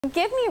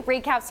Give me a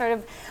recap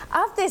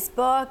of this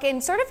book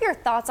and sort of your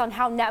thoughts on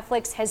how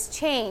Netflix has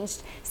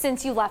changed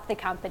since you left the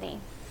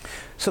company.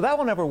 So That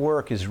Will Never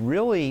Work is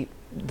really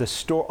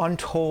the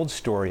untold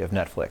story of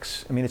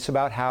Netflix. I mean, it's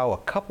about how a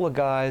couple of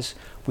guys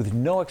with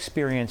no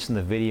experience in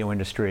the video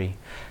industry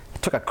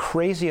took a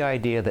crazy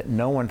idea that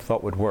no one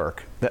thought would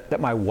work, that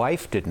my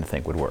wife didn't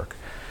think would work,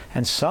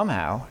 and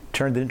somehow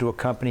turned it into a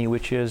company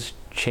which is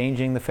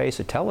changing the face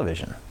of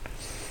television.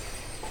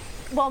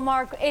 Well,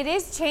 Mark, it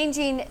is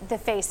changing the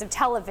face of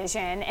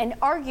television, and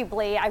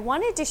arguably, I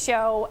wanted to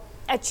show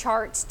a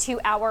chart to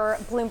our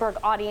Bloomberg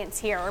audience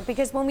here,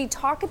 because when we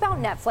talk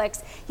about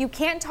Netflix, you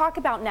can't talk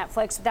about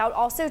Netflix without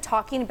also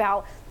talking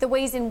about the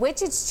ways in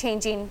which it's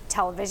changing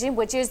television,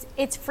 which is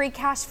its free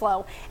cash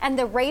flow and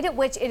the rate at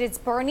which it is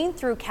burning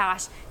through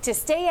cash to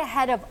stay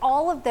ahead of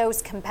all of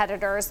those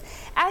competitors.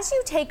 As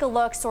you take a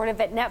look sort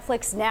of at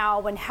Netflix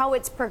now and how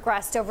it's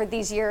progressed over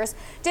these years,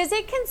 does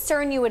it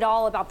concern you at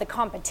all about the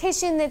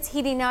competition that's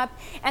heating up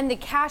and the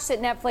cash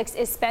that Netflix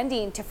is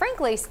spending to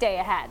frankly stay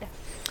ahead?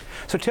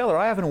 So Taylor,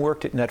 I haven't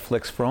worked at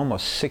Netflix for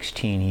almost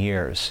 16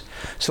 years,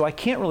 so I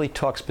can't really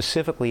talk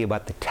specifically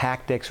about the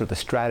tactics or the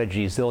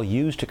strategies they'll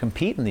use to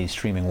compete in these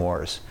streaming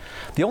wars.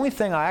 The only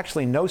thing I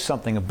actually know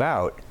something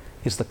about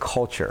is the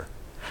culture.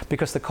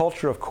 Because the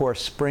culture, of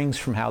course, springs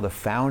from how the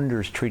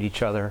founders treat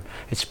each other.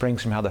 It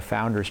springs from how the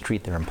founders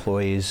treat their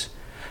employees.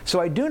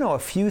 So I do know a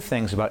few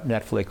things about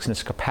Netflix and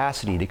its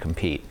capacity to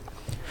compete.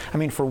 I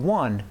mean, for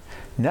one,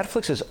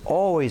 Netflix has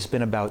always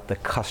been about the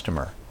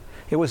customer.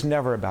 It was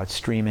never about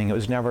streaming. It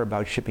was never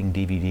about shipping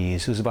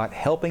DVDs. It was about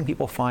helping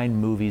people find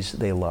movies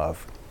they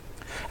love.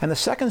 And the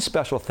second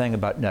special thing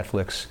about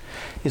Netflix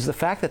is the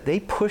fact that they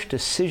push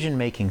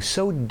decision-making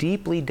so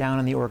deeply down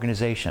in the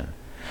organization.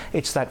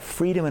 It's that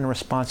freedom and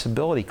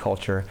responsibility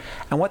culture,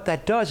 and what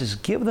that does is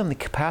give them the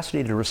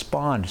capacity to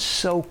respond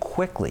so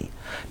quickly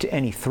to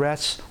any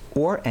threats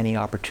or any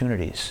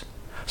opportunities.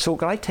 So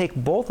when I take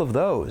both of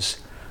those,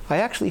 I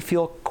actually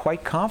feel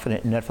quite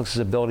confident in Netflix's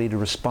ability to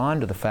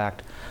respond to the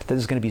fact that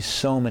there's going to be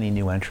so many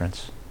new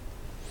entrants.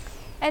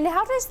 And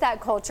how does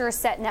that culture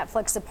set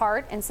Netflix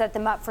apart and set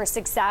them up for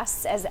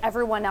success as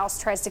everyone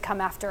else tries to come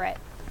after it?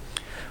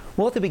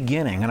 Well, at the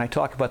beginning, and I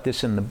talk about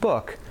this in the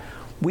book,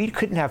 we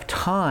couldn't have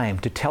time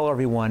to tell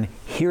everyone,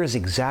 here's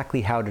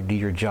exactly how to do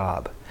your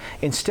job.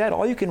 Instead,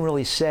 all you can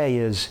really say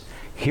is,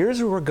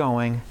 here's where we're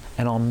going,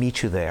 and I'll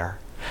meet you there.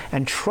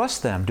 And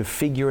trust them to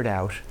figure it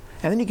out,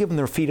 and then you give them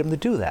the freedom to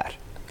do that.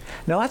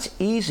 Now, that's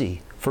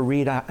easy for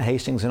Reed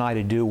Hastings and I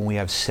to do when we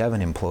have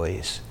 7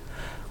 employees.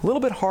 A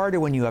little bit harder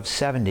when you have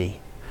 70.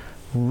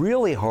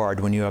 Really hard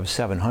when you have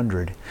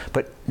 700.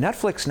 But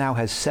Netflix now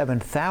has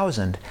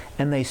 7,000,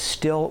 and they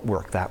still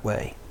work that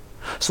way.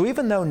 So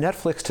even though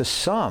Netflix to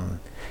some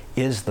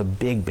is the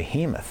big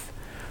behemoth,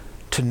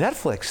 to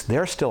Netflix,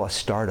 they're still a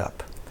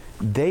startup.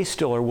 They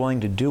still are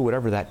willing to do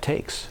whatever that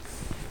takes.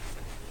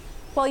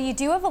 Well, you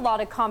do have a lot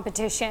of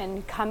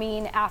competition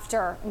coming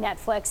after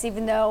Netflix,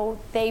 even though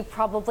they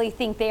probably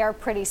think they are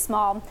pretty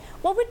small.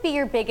 What would be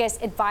your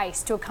biggest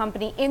advice to a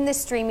company in the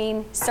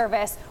streaming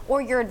service,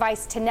 or your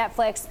advice to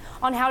Netflix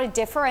on how to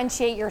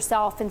differentiate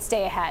yourself and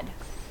stay ahead?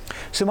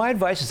 So my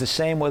advice is the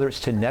same whether it's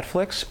to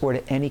Netflix or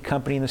to any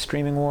company in the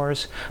streaming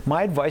wars.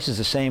 My advice is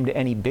the same to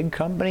any big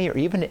company or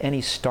even to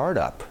any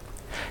startup.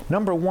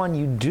 Number one,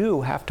 you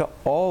do have to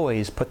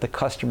always put the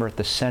customer at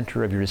the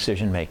center of your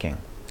decision making.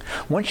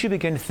 Once you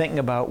begin thinking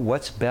about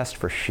what's best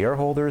for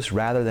shareholders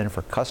rather than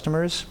for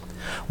customers,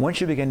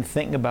 once you begin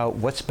thinking about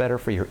what's better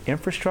for your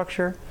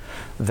infrastructure,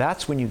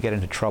 that's when you get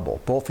into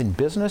trouble, both in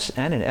business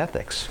and in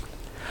ethics.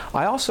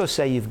 I also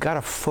say you've got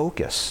to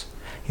focus.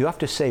 You have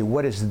to say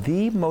what is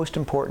the most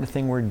important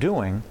thing we're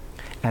doing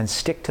and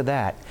stick to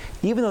that,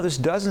 even though there's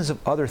dozens of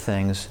other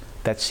things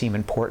that seem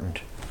important.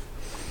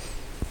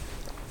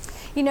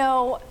 You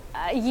know,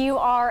 you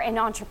are an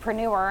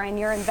entrepreneur and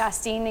you're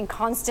investing and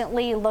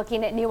constantly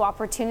looking at new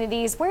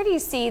opportunities. Where do you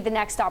see the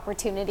next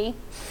opportunity?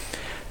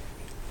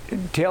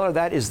 Taylor,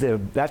 that's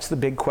the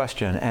big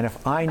question. And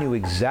if I knew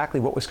exactly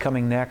what was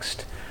coming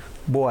next,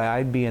 boy,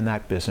 I'd be in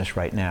that business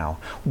right now.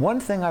 One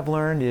thing I've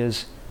learned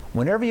is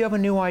whenever you have a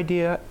new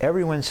idea,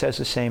 everyone says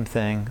the same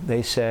thing.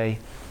 They say,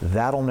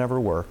 that'll never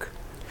work.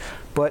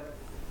 But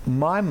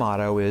my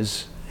motto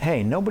is,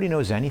 hey, nobody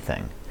knows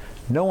anything.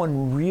 No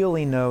one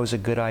really knows a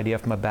good idea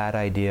from a bad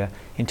idea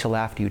until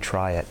after you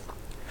try it.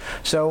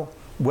 So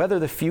whether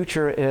the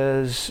future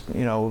is,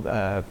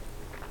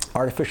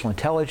 artificial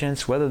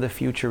intelligence, whether the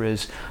future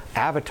is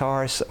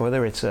avatars,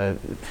 whether it's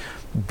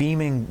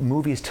beaming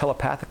movies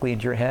telepathically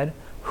into your head,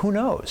 who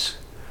knows?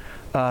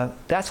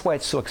 That's why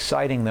it's so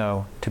exciting,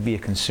 though, to be a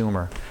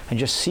consumer and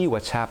just see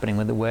what's happening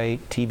with the way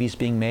TV's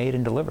being made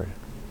and delivered.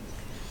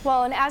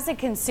 Well, and as a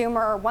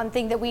consumer, one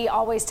thing that we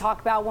always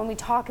talk about when we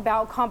talk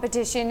about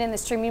competition in the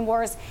streaming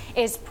wars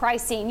is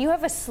pricing. You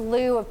have a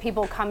slew of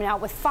people coming out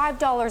with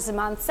 $5 a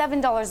month,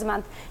 $7 a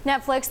month.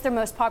 Netflix, their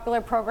most popular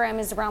program,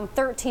 is around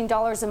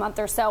 $13 a month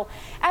or so.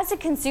 As a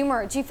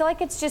consumer, do you feel like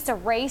it's just a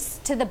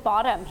race to the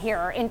bottom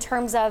here in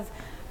terms of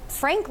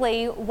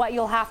frankly, what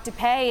you'll have to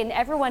pay, and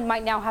everyone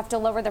might now have to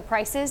lower their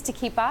prices to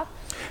keep up?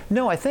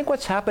 No, I think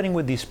what's happening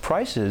with these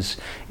prices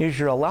is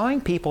you're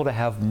allowing people to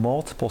have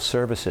multiple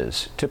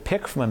services, to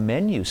pick from a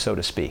menu, so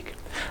to speak.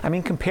 I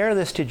mean, compare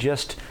this to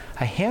just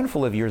a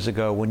handful of years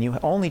ago when your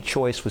only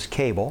choice was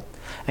cable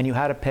and you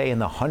had to pay in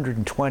the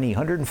 $120,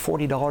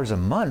 $140 a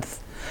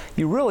month.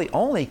 You really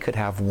only could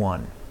have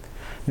one.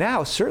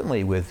 Now,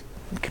 certainly with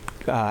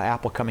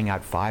Apple coming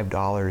out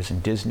 $5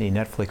 and Disney,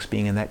 Netflix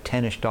being in that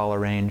 $10-ish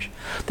range,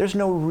 there's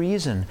no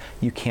reason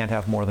you can't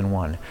have more than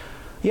one.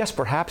 Yes,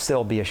 perhaps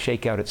there'll be a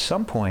shakeout at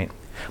some point,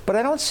 but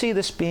I don't see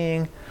this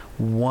being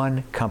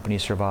one company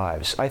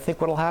survives. I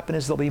think what will happen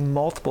is there'll be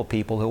multiple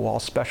people who all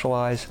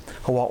specialize,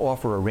 who all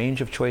offer a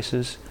range of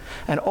choices,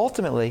 and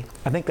ultimately,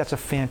 I think that's a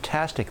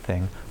fantastic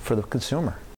thing for the consumer.